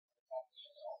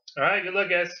All right, good luck,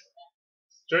 guys.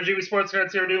 George EV Sports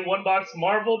Cards here doing one box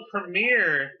Marvel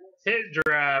Premier Hit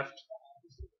Draft.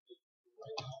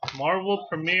 Marvel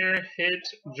Premier Hit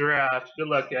Draft. Good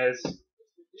luck, guys.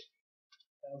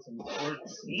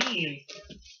 2014.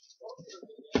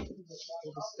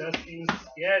 We'll discussing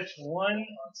sketch one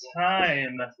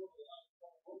time.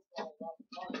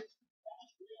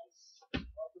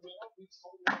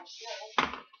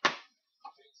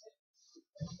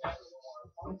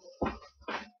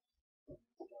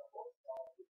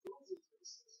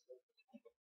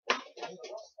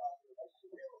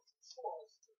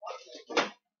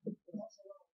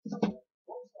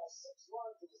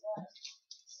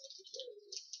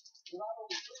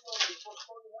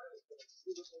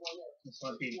 This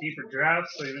might be deeper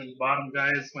drafts, so even bottom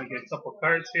guys might get a couple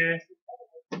cards here.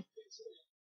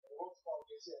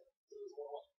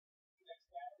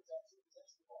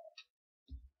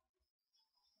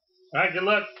 Alright, good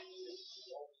luck.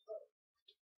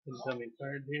 Dummy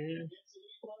card here.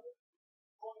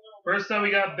 First up,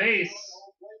 we got base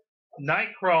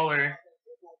Nightcrawler.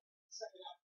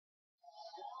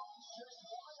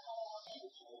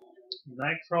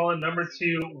 Nightcrawler number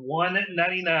 2,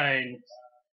 199.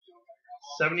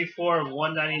 74 of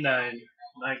 199.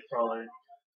 Nightcrawler.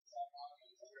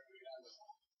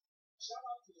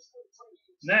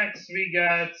 Next, we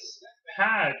got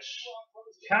patch.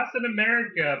 Captain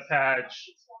America patch.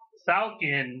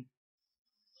 Falcon.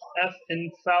 F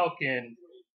in Falcon.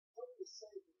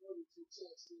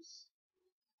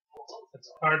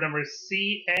 That's card number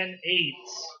CN8.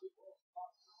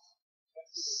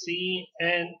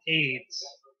 CN8.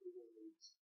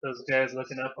 Those guys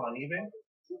looking up on eBay.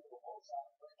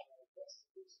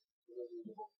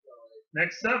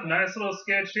 Next up, nice little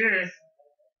sketch here.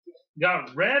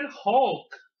 Got Red Hulk.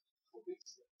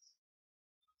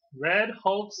 Red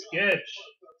Hulk sketch.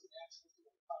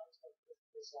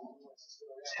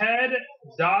 Ted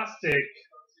Dostick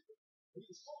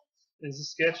is the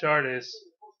sketch artist.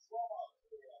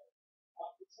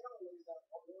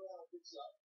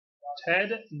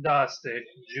 Ted Dostick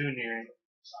Jr.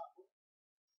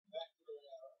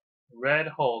 Red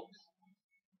Hulk.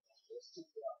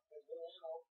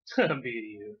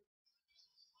 BDU.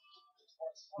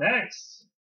 Next,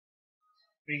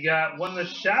 we got one of the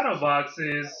shadow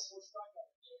boxes.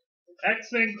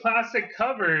 X-Men classic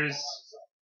covers.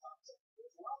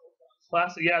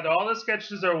 Classic, yeah, all the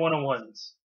sketches are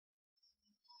 101s.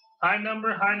 High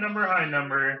number, high number, high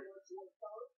number.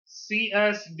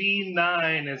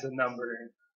 CSB9 is a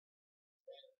number.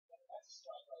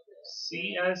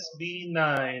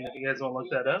 CSB9, if you guys want to look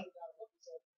that up.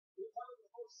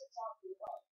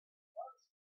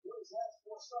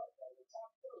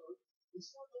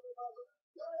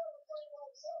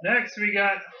 Next, we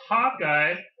got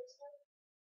Hawkeye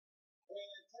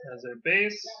as their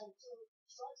base.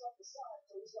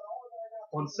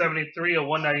 173 of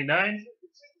 199.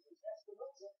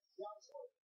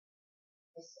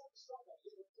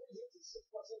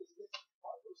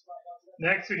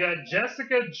 Next, we got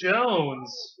Jessica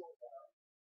Jones.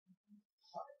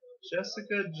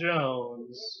 Jessica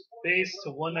Jones, base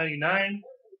to 199.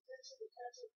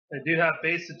 They do have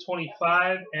base to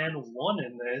 25 and 1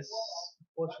 in this.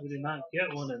 Unfortunately, we did not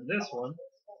get one in this one.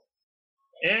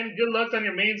 And good luck on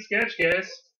your main sketch, guys.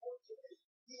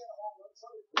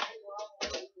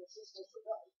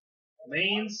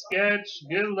 Main sketch,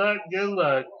 good luck, good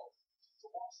luck.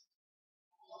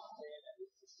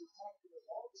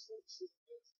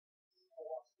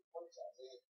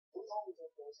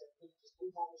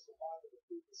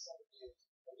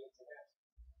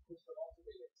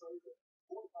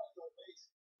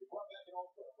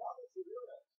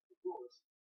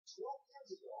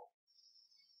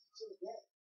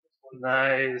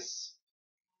 Nice.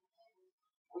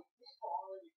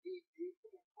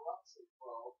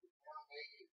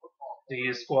 Do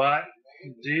you squat?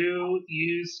 Do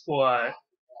you squat?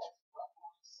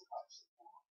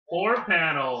 4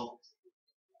 panel.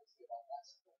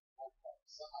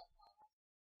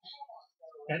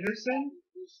 Henderson?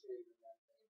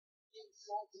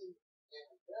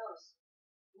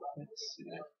 Let's see.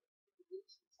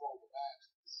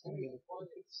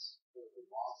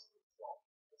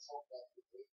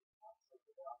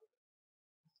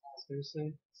 Seriously?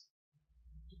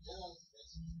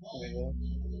 There we go.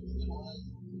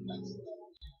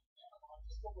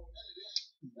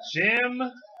 Jim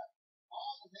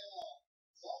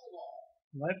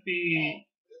might be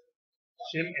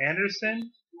Jim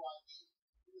Anderson.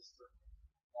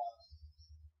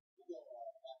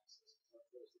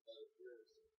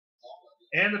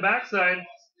 And the backside.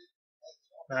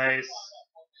 Nice.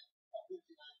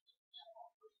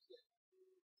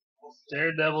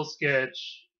 Daredevil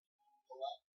sketch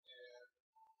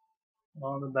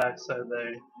on the backside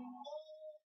there.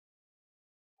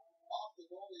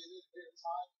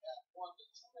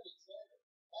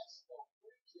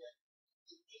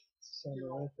 Send it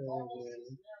right there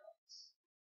again.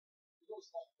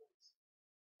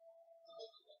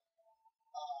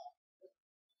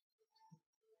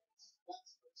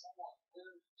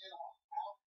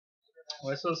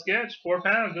 Whistle sketch, £4.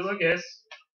 Good luck, guys.